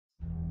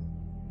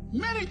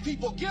Many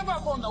people give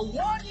up on the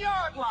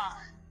 1-yard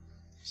line.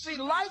 See,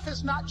 life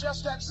is not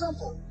just that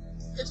simple.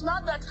 It's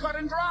not that cut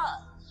and dry.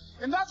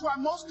 And that's why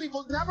most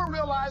people never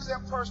realize their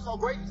personal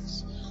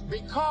greatness,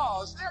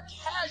 because they're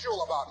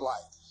casual about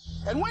life.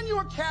 And when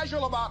you're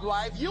casual about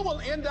life, you will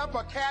end up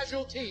a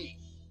casualty.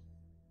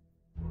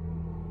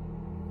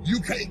 You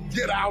can't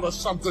get out of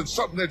something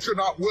that you're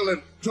not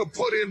willing to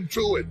put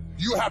into it.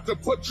 You have to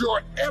put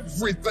your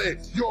everything,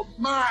 your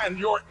mind,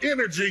 your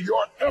energy,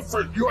 your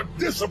effort, your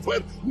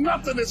discipline.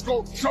 Nothing is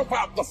going to jump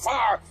out the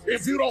fire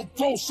if you don't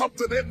throw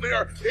something in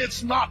there.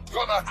 It's not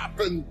going to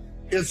happen.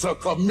 It's a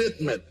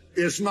commitment.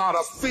 It's not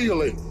a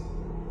feeling.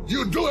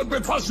 You do it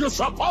because you're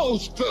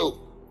supposed to.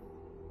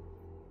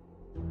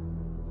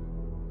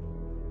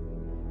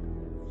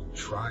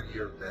 Try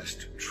your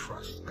best to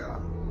trust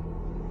God.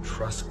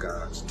 Trust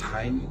God's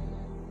timing,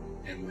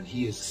 and when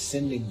He is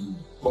sending you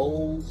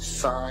bold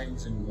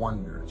signs and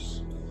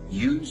wonders,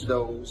 use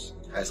those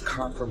as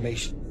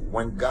confirmation.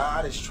 When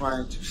God is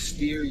trying to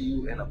steer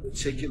you in a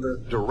particular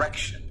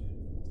direction,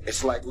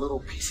 it's like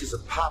little pieces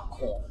of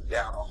popcorn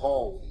down a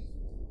hallway,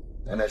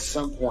 and at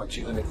some point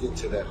you're going to get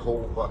to that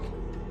whole bucket.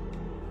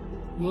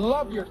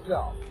 Love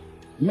yourself.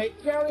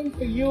 Make caring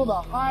for you the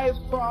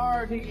highest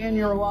priority in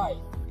your life.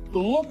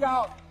 Look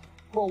out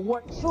for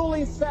what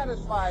truly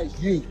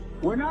satisfies you.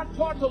 We're not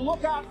taught to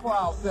look out for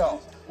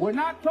ourselves. We're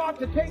not taught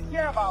to take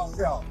care of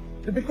ourselves,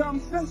 to become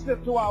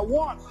sensitive to our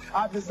wants,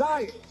 our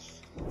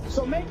desires.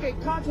 So make a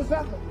conscious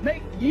effort.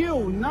 Make you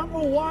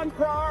 #1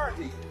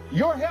 priority.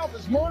 Your health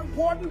is more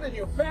important than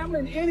your family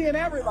and any and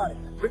everybody.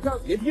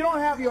 Because if you don't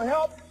have your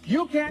health,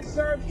 you can't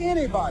serve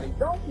anybody.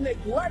 Don't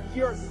neglect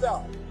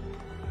yourself.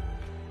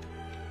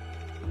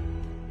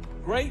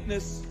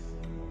 Greatness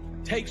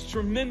takes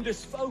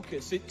tremendous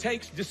focus. It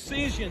takes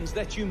decisions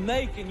that you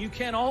make, and you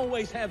can't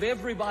always have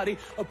everybody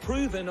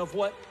approving of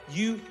what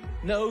you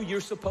know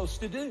you're supposed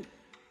to do.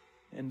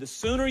 And the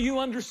sooner you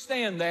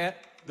understand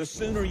that, the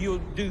sooner you'll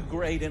do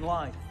great in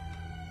life.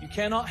 You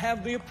cannot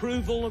have the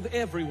approval of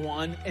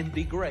everyone and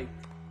be great.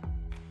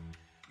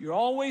 You're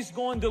always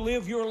going to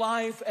live your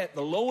life at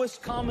the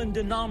lowest common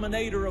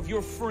denominator of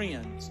your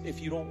friends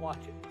if you don't watch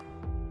it.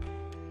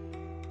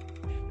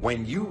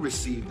 When you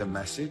receive the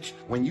message,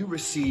 when you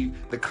receive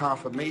the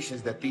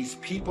confirmations that these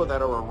people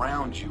that are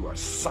around you are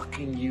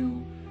sucking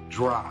you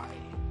dry.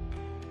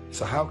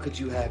 So how could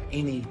you have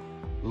any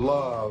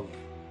love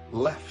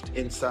left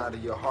inside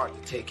of your heart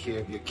to take care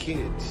of your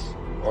kids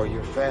or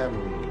your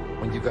family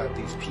when you got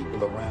these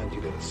people around you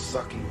that are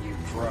sucking you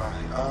dry?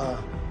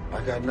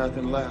 I got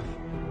nothing left.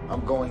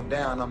 I'm going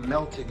down. I'm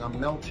melting.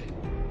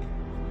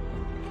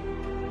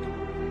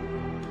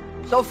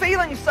 So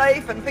feeling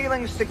safe and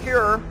feeling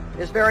secure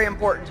is very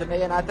important to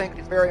me, and I think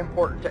it's very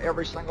important to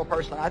every single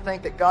person. I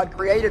think that God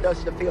created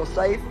us to feel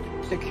safe,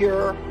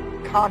 secure,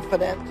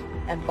 confident,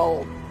 and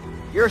bold.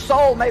 Your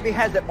soul maybe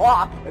has it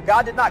blocked, but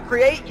God did not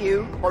create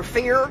you for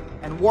fear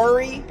and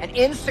worry and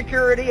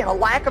insecurity and a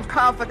lack of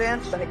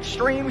confidence and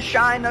extreme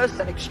shyness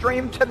and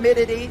extreme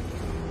timidity.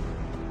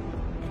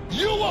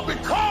 You will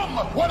become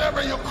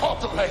whatever you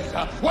cultivate.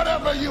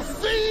 Whatever you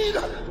feed,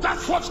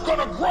 that's what's going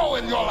to grow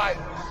in your life.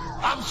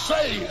 I'm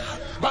saved,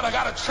 but I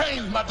got to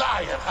change my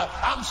diet.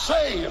 I'm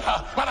saved,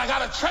 but I got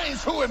to change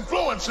who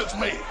influences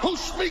me, who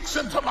speaks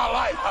into my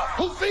life,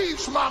 who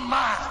feeds my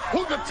mind,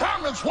 who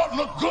determines what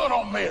looks good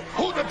on me,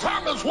 who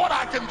determines what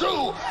I can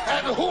do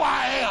and who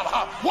I am.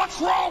 What's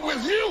wrong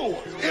with you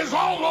is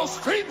all those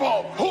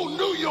people who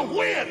knew you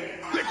win.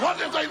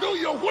 Because if they knew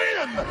you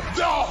win,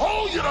 they'll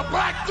hold you to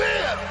back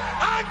then.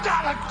 I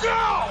gotta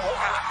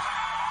go.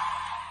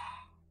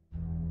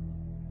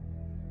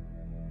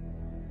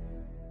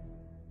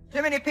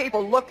 Too many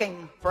people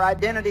looking for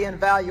identity and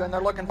value, and they're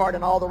looking for it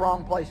in all the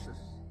wrong places.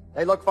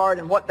 They look for it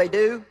in what they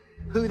do,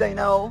 who they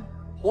know,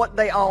 what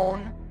they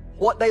own,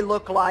 what they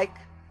look like.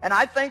 And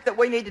I think that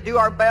we need to do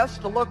our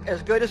best to look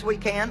as good as we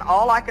can.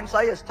 All I can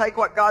say is take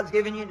what God's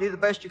given you and do the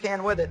best you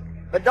can with it.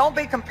 But don't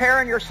be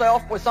comparing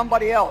yourself with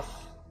somebody else.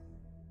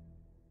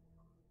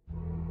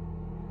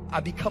 I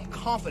become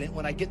confident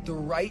when I get the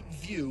right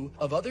view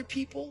of other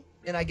people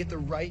and I get the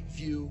right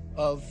view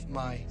of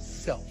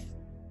myself.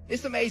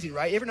 It's amazing,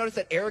 right? You ever notice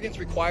that arrogance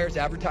requires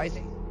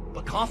advertising,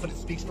 but confidence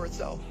speaks for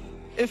itself?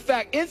 In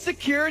fact,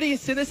 insecurity,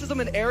 cynicism,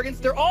 and arrogance,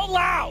 they're all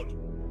loud.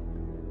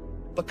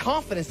 But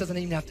confidence doesn't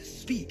even have to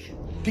speak,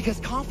 because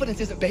confidence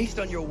isn't based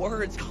on your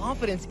words.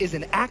 Confidence is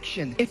an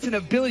action. It's an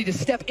ability to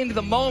step into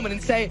the moment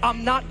and say,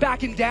 I'm not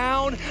backing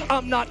down.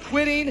 I'm not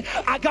quitting.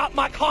 I got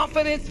my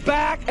confidence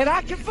back, and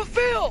I can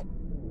fulfill.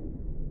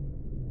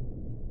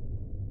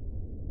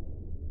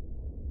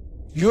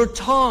 Your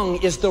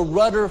tongue is the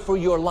rudder for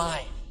your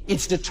life.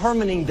 It's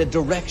determining the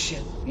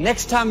direction.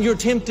 Next time you're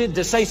tempted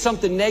to say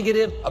something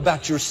negative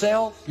about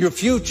yourself, your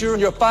future,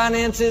 your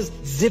finances,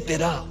 zip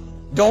it up.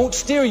 Don't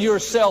steer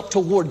yourself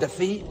toward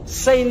defeat.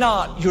 Say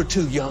not, you're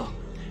too young.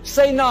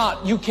 Say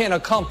not, you can't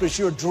accomplish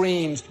your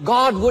dreams.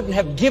 God wouldn't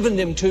have given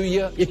them to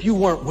you if you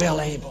weren't well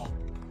able.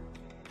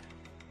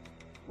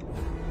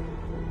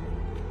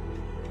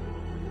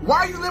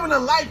 Why are you living a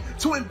life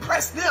to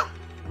impress them?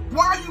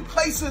 Why are you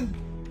placing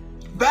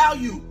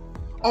value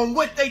on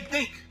what they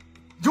think.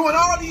 Doing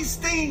all these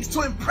things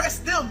to impress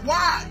them.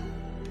 Why?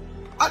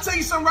 I'll tell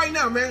you something right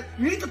now, man.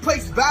 You need to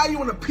place value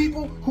on the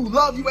people who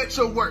love you at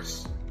your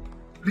worst.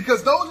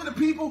 Because those are the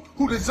people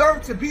who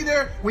deserve to be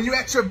there when you're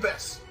at your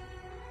best.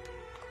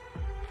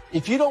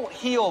 If you don't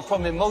heal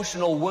from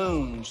emotional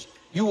wounds,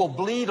 you will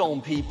bleed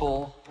on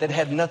people that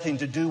had nothing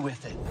to do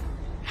with it.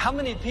 How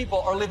many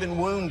people are living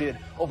wounded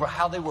over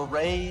how they were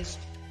raised,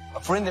 a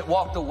friend that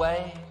walked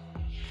away?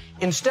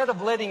 Instead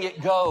of letting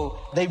it go,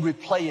 they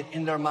replay it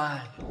in their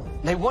mind.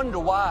 They wonder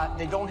why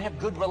they don't have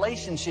good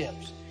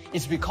relationships.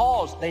 It's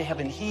because they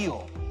haven't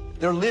healed.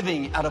 They're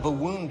living out of a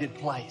wounded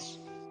place.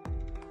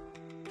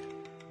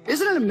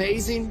 Isn't it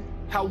amazing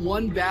how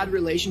one bad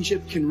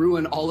relationship can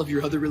ruin all of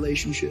your other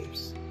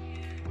relationships?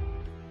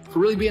 If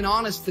we're really being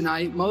honest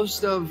tonight,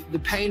 most of the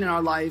pain in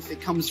our life,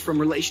 it comes from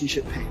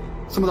relationship pain.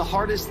 Some of the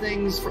hardest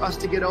things for us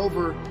to get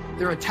over,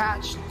 they're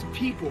attached to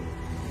people.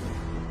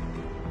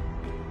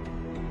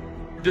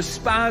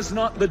 Despise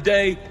not the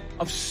day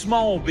of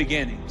small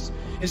beginnings.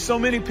 And so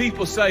many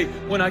people say,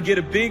 when I get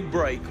a big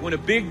break, when a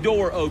big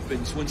door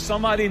opens, when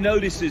somebody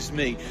notices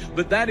me.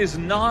 But that is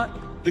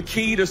not the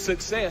key to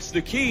success.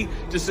 The key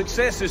to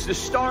success is to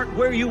start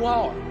where you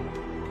are.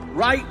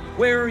 Right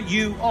where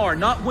you are.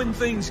 Not when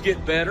things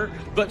get better,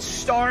 but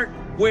start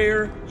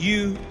where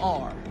you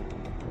are.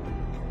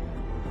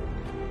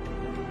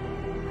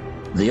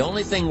 The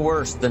only thing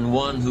worse than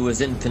one who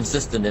is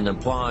inconsistent in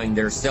applying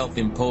their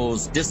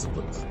self-imposed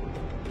disciplines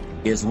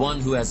is one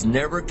who has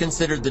never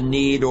considered the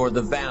need or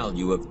the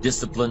value of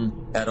discipline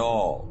at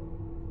all,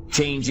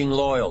 changing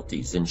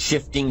loyalties and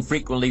shifting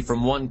frequently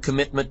from one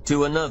commitment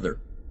to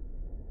another,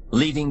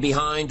 leaving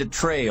behind a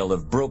trail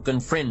of broken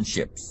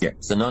friendships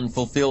and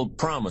unfulfilled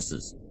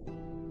promises,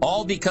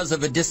 all because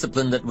of a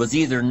discipline that was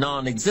either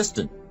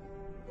non-existent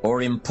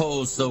or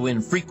imposed so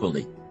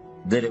infrequently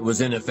that it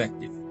was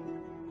ineffective.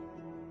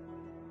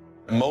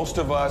 Most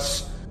of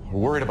us are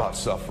worried about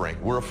suffering.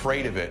 We're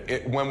afraid of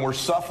it. When we're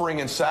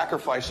suffering and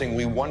sacrificing,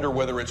 we wonder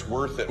whether it's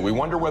worth it. We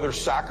wonder whether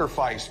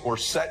sacrifice or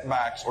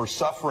setbacks or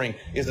suffering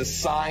is a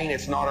sign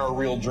it's not our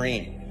real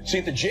dream. See,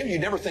 at the gym, you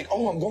never think,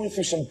 oh, I'm going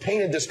through some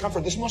pain and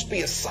discomfort. This must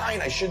be a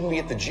sign I shouldn't be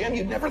at the gym.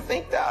 You'd never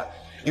think that.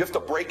 You have to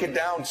break it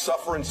down,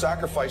 suffer and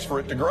sacrifice for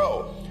it to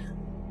grow.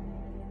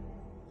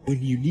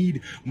 When you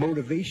need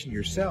motivation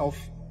yourself,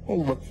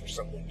 don't look for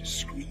someone to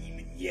scream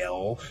and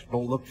yell.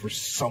 Don't look for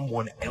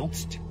someone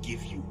else to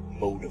give you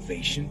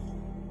motivation.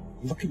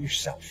 Look at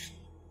yourself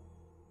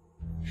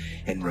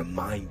and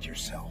remind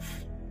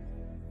yourself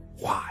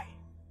why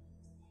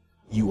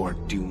you are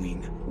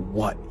doing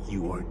what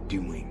you are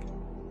doing.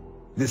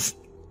 This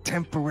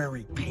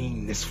temporary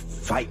pain, this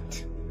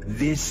fight,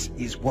 this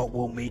is what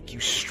will make you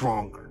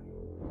stronger.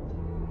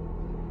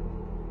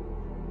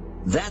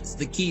 That's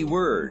the key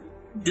word,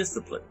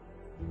 discipline,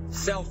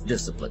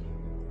 self-discipline,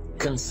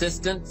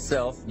 consistent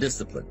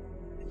self-discipline.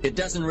 It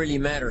doesn't really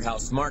matter how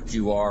smart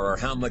you are or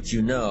how much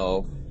you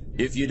know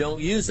if you don't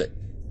use it.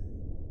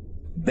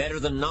 Better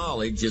than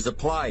knowledge is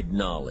applied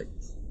knowledge.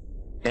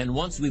 And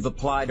once we've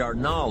applied our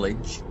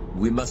knowledge,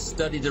 we must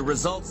study the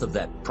results of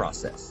that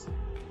process.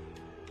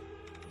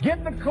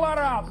 Get the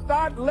clutter out.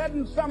 Start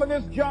letting some of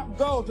this junk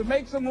go to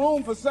make some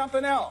room for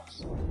something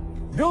else.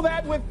 Do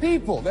that with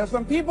people. There's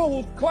some people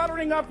who's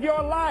cluttering up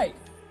your life.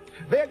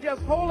 They're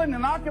just holding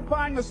and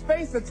occupying a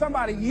space that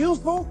somebody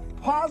useful,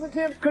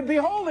 positive, could be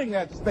holding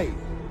that space.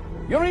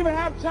 You don't even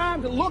have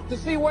time to look to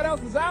see what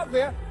else is out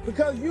there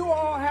because you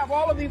all have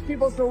all of these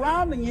people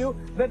surrounding you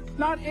that's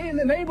not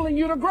enabling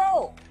you to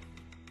grow.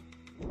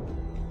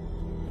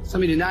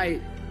 Some of you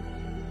tonight,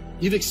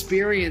 you've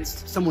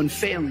experienced someone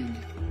failing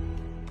you.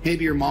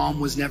 Maybe your mom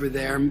was never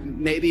there.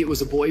 Maybe it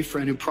was a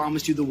boyfriend who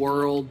promised you the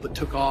world but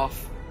took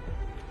off.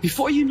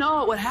 Before you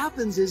know it, what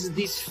happens is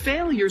these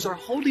failures are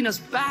holding us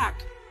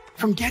back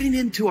from getting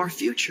into our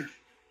future.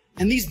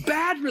 And these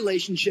bad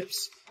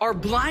relationships are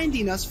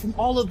blinding us from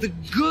all of the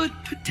good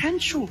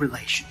potential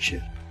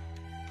relationships.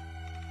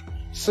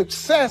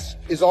 Success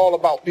is all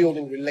about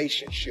building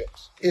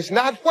relationships. It's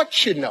not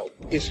what you know,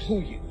 it's who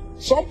you know.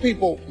 Some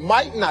people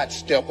might not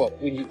step up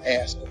when you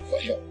ask them for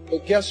help.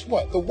 But guess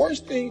what? The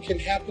worst thing can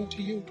happen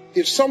to you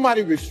if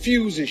somebody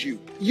refuses you.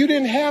 You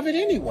didn't have it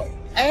anyway.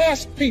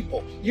 Ask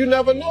people. You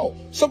never know.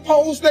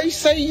 Suppose they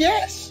say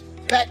yes.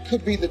 That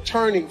could be the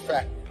turning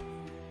factor.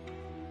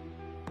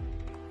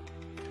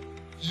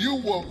 You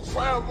will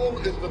travel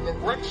in the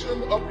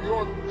direction of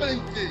your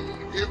thinking.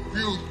 If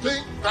you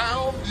think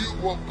down, you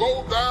will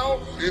go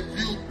down. If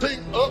you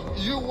think up,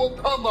 you will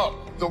come up.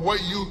 The way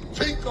you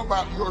think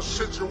about your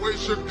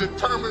situation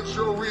determines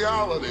your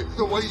reality.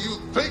 The way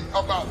you think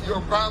about your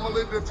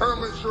family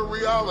determines your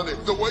reality.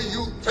 The way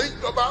you think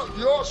about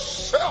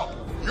yourself.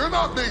 You're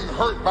not being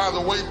hurt by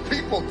the way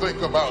people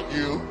think about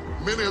you.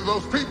 Many of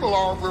those people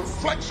are a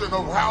reflection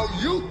of how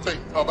you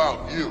think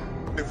about you.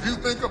 If you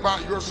think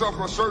about yourself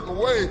a certain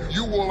way,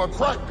 you will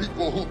attract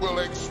people who will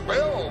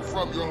expel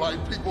from your life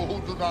people who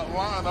do not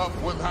line up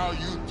with how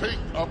you think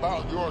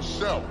about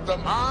yourself. The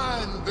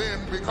mind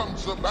then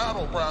becomes the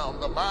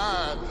battleground. The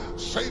mind,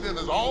 Satan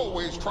is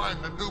always trying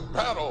to do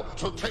battle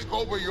to take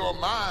over your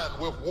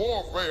mind with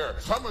warfare.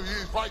 Some of you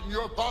is fighting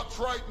your thoughts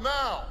right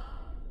now.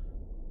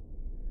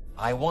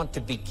 I want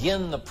to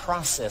begin the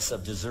process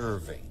of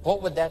deserving.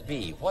 What would that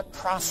be? What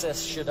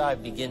process should I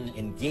begin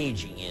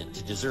engaging in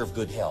to deserve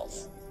good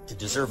health, to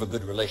deserve a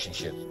good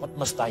relationship? What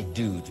must I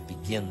do to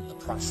begin the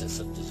process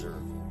of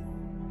deserving?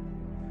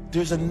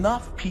 There's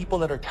enough people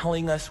that are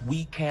telling us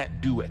we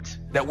can't do it,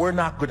 that we're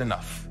not good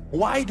enough.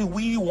 Why do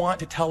we want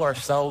to tell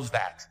ourselves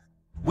that?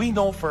 We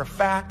know for a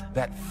fact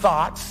that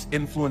thoughts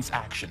influence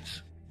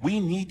actions. We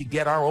need to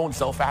get our own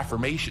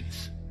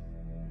self-affirmations.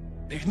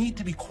 There need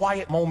to be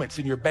quiet moments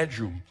in your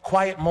bedroom,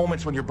 quiet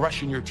moments when you're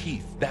brushing your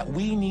teeth, that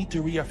we need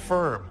to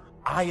reaffirm,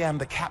 I am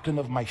the captain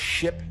of my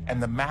ship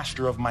and the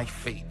master of my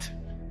fate.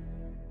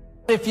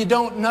 If you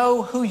don't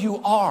know who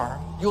you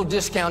are, you'll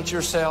discount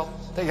yourself,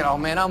 thinking, oh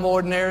man, I'm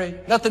ordinary,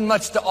 nothing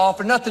much to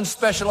offer, nothing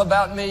special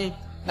about me.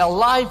 Now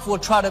life will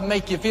try to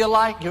make you feel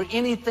like you're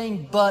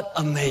anything but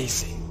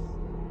amazing.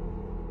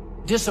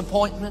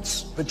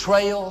 Disappointments,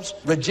 betrayals,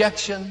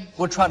 rejection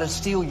will try to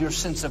steal your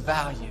sense of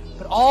value.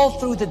 But all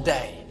through the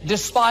day,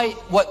 despite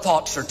what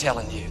thoughts are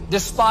telling you,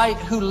 despite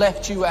who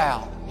left you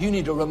out, you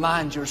need to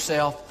remind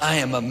yourself, I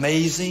am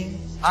amazing.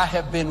 I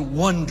have been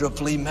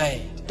wonderfully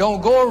made.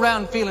 Don't go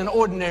around feeling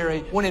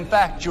ordinary when in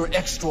fact you're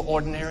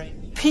extraordinary.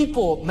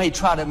 People may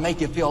try to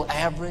make you feel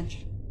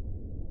average.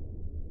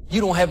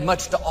 You don't have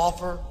much to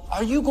offer.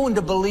 Are you going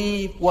to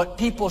believe what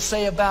people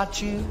say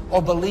about you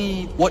or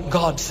believe what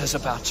God says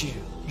about you?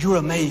 You're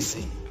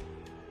amazing.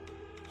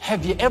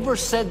 Have you ever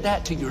said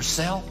that to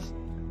yourself?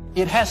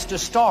 It has to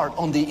start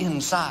on the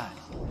inside.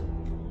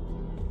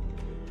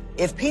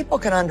 If people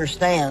can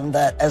understand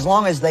that as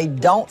long as they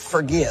don't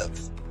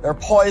forgive, they're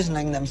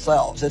poisoning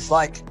themselves. It's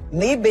like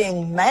me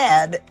being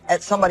mad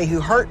at somebody who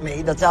hurt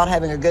me that's out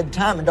having a good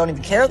time and don't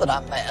even care that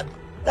I'm mad.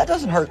 That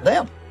doesn't hurt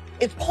them.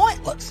 It's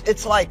pointless.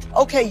 It's like,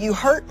 okay, you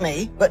hurt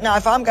me, but now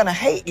if I'm going to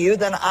hate you,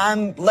 then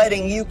I'm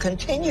letting you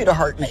continue to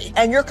hurt me.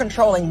 And you're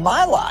controlling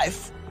my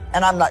life,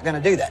 and I'm not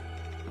going to do that.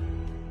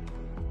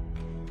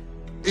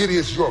 It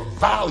is your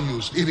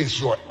values. It is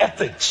your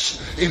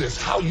ethics. It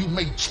is how you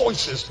make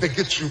choices that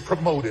get you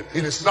promoted.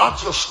 It is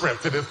not your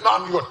strength. It is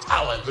not your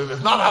talent. It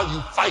is not how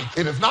you fight.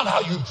 It is not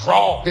how you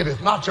draw. It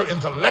is not your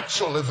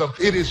intellectualism.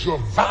 It is your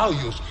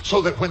values. So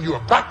that when you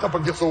are backed up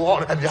against the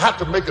wall and you have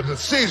to make a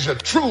decision,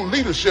 true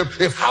leadership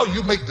is how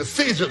you make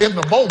decisions in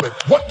the moment.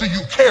 What do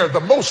you care the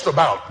most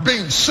about?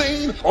 Being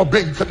seen or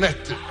being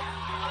connected?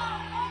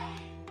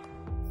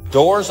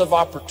 Doors of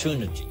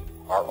opportunity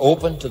are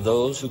open to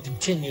those who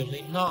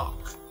continually knock.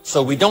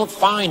 So we don't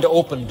find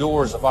open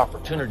doors of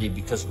opportunity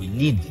because we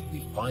need them. We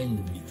find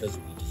them because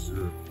we deserve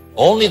them.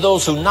 Only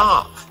those who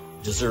knock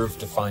deserve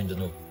to find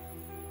an opening.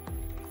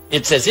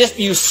 It says, if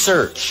you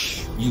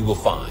search, you will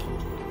find.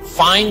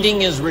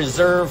 Finding is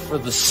reserved for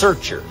the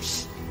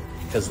searchers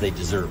because they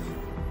deserve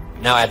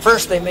it. Now, at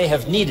first they may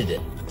have needed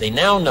it, but they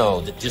now know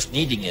that just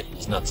needing it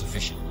is not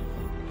sufficient.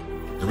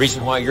 The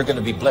reason why you're going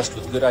to be blessed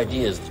with good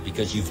ideas is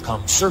because you've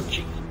come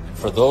searching.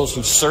 For those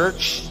who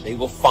search, they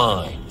will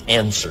find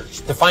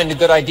answers. To find a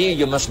good idea,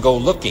 you must go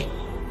looking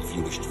if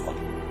you wish to find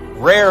it.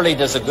 Rarely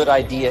does a good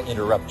idea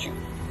interrupt you.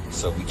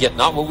 So we get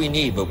not what we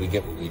need, but we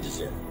get what we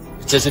deserve.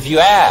 It says if you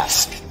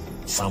ask,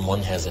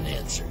 someone has an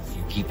answer. If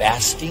you keep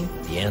asking,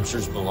 the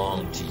answers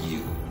belong to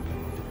you.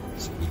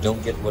 So we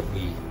don't get what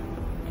we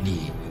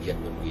need, we get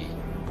what we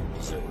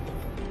deserve.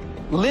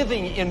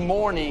 Living in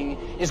mourning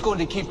is going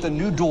to keep the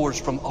new doors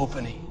from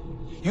opening.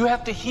 You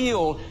have to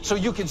heal so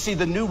you can see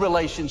the new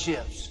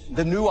relationships,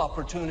 the new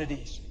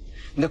opportunities.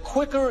 And the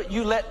quicker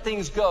you let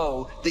things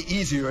go, the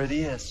easier it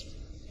is.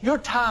 Your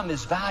time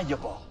is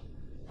valuable.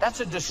 That's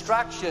a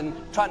distraction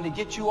trying to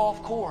get you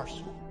off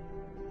course.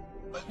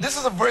 This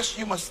is a verse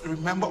you must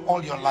remember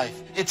all your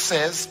life. It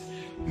says,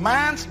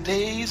 man's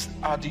days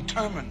are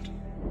determined.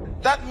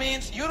 That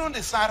means you don't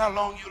decide how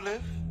long you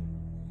live.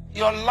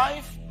 Your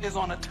life is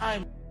on a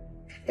time.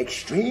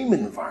 Extreme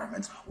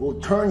environments will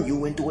turn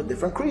you into a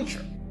different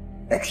creature.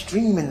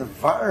 Extreme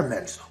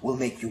environments will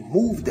make you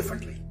move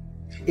differently.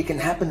 It can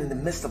happen in the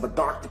midst of a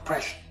dark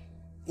depression,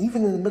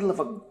 even in the middle of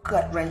a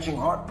gut-wrenching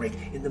heartbreak,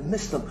 in the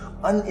midst of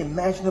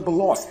unimaginable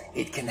loss.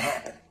 It can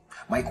happen.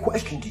 My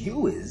question to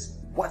you is,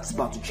 what's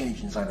about to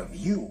change inside of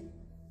you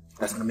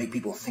that's going to make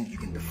people think you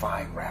can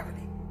defy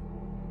gravity?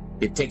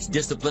 It takes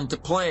discipline to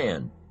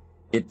plan.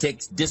 It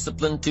takes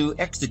discipline to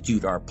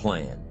execute our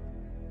plan.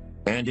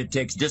 And it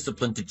takes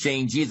discipline to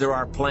change either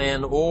our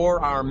plan or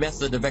our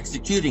method of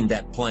executing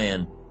that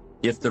plan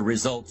if the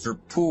results are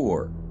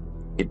poor.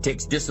 It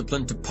takes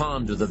discipline to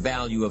ponder the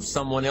value of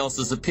someone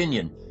else's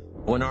opinion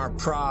when our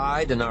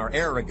pride and our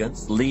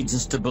arrogance leads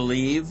us to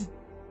believe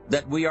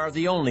that we are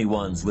the only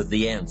ones with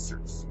the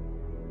answers.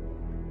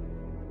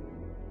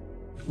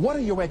 What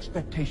are your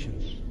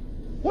expectations?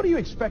 What do you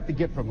expect to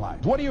get from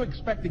life? What do you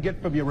expect to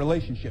get from your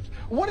relationships?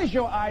 What is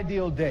your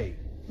ideal day?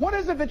 What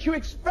is it that you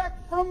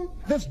expect from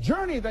this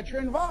journey that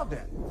you're involved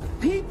in?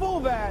 People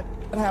that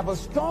have a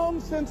strong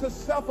sense of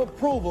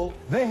self-approval,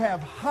 they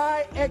have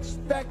high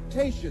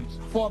expectations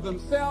for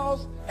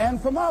themselves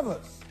and from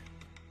others.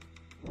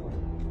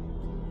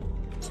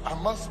 I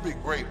must be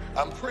great.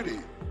 I'm pretty.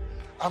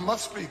 I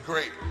must be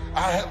great.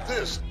 I have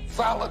this.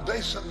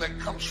 Validation that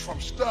comes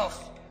from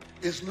stuff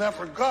is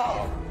never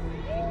God.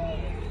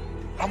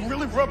 I'm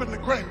really rubbing the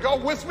grain. Y'all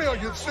with me? Are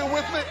you still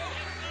with me?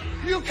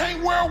 You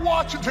can't wear a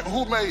watch until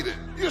who made it?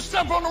 You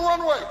step on the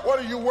runway. What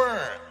are you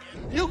wearing?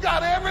 You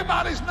got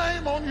everybody's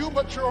name on you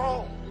but your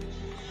own.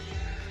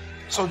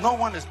 So no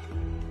one is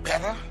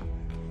better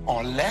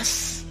or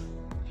less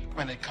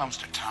when it comes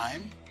to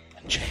time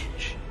and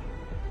change.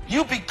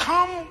 You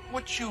become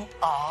what you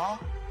are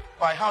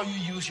by how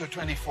you use your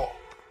 24.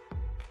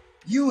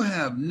 You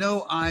have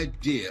no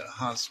idea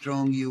how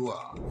strong you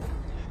are.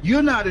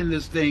 You're not in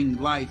this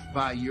thing, life,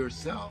 by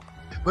yourself.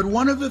 But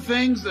one of the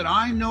things that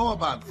I know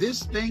about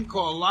this thing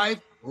called life,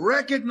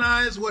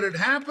 recognize what had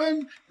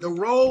happened, the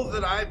role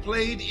that I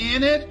played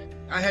in it,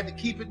 I had to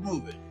keep it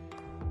moving.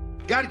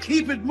 Got to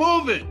keep it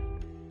moving.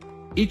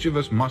 Each of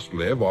us must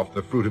live off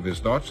the fruit of his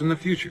thoughts in the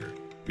future,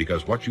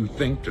 because what you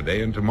think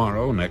today and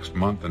tomorrow, next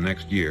month and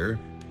next year,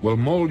 will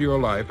mold your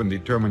life and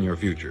determine your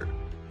future.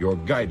 You're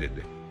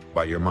guided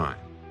by your mind.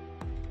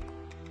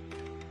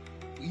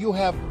 You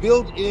have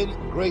built-in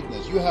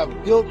greatness. You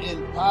have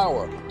built-in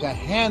power to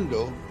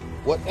handle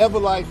whatever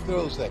life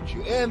throws at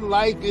you. And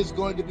life is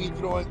going to be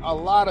throwing a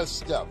lot of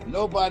stuff.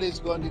 Nobody's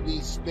going to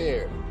be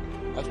spared.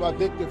 That's why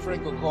Viktor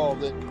Frankl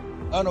called it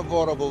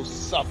unavoidable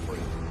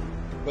suffering.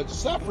 But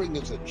suffering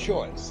is a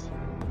choice,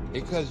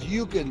 because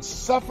you can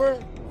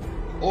suffer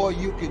or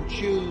you can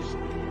choose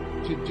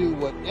to do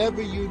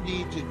whatever you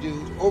need to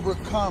do,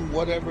 overcome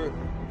whatever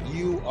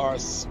you are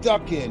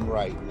stuck in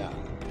right now.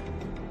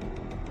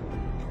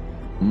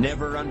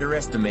 Never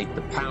underestimate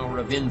the power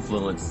of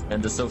influence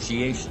and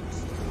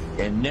associations.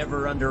 And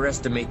never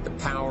underestimate the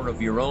power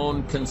of your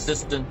own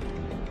consistent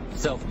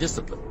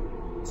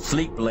self-discipline.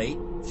 Sleep late,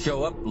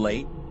 show up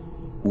late.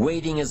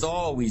 Waiting is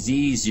always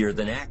easier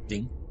than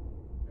acting.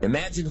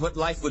 Imagine what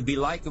life would be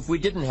like if we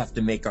didn't have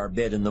to make our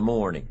bed in the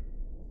morning.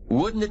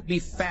 Wouldn't it be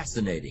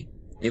fascinating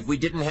if we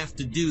didn't have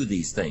to do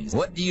these things?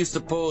 What do you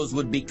suppose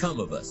would become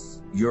of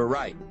us? You're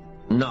right,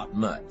 not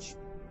much.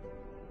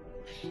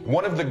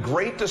 One of the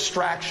great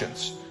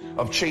distractions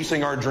of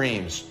chasing our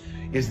dreams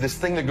is this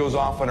thing that goes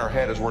off in our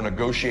head as we're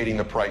negotiating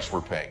the price we're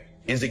paying.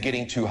 Is it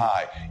getting too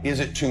high? Is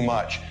it too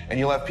much? And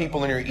you'll have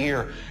people in your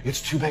ear, it's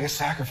too big a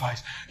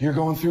sacrifice. You're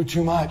going through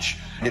too much.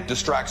 It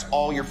distracts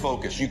all your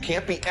focus. You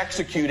can't be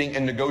executing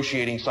and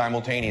negotiating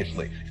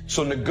simultaneously.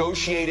 So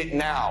negotiate it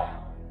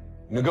now.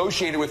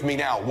 Negotiate it with me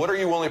now. What are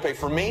you willing to pay?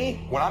 For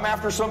me, when I'm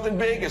after something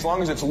big, as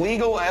long as it's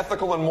legal,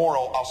 ethical, and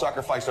moral, I'll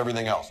sacrifice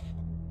everything else.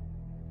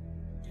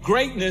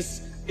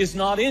 Greatness is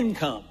not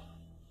income.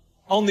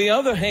 On the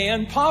other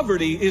hand,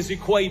 poverty is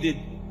equated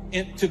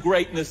to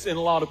greatness in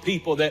a lot of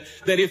people, that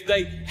if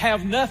they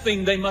have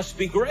nothing, they must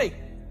be great.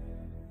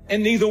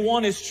 And neither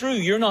one is true.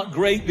 You're not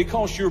great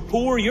because you're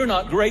poor. You're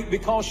not great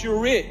because you're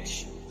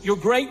rich. Your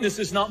greatness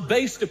is not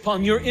based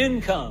upon your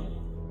income.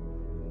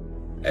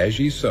 As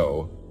ye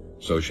sow,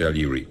 so shall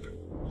ye reap.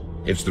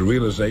 It's the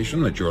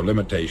realization that your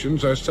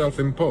limitations are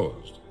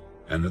self-imposed,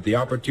 and that the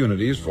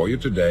opportunities for you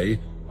today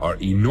are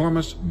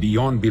enormous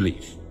beyond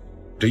belief.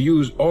 To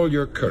use all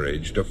your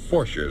courage to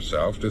force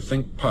yourself to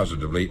think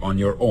positively on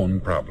your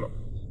own problem.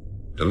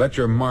 To let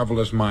your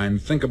marvelous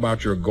mind think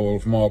about your goal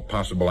from all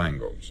possible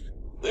angles.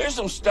 There's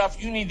some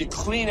stuff you need to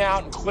clean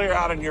out and clear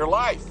out in your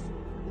life.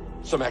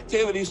 Some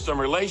activities, some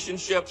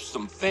relationships,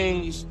 some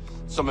things,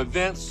 some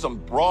events,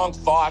 some wrong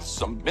thoughts,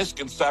 some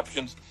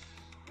misconceptions,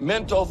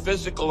 mental,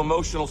 physical,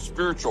 emotional,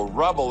 spiritual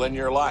rubble in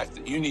your life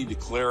that you need to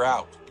clear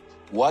out.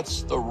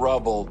 What's the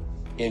rubble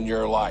in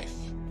your life?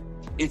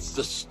 It's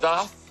the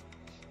stuff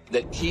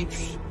that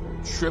keeps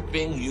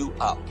tripping you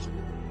up.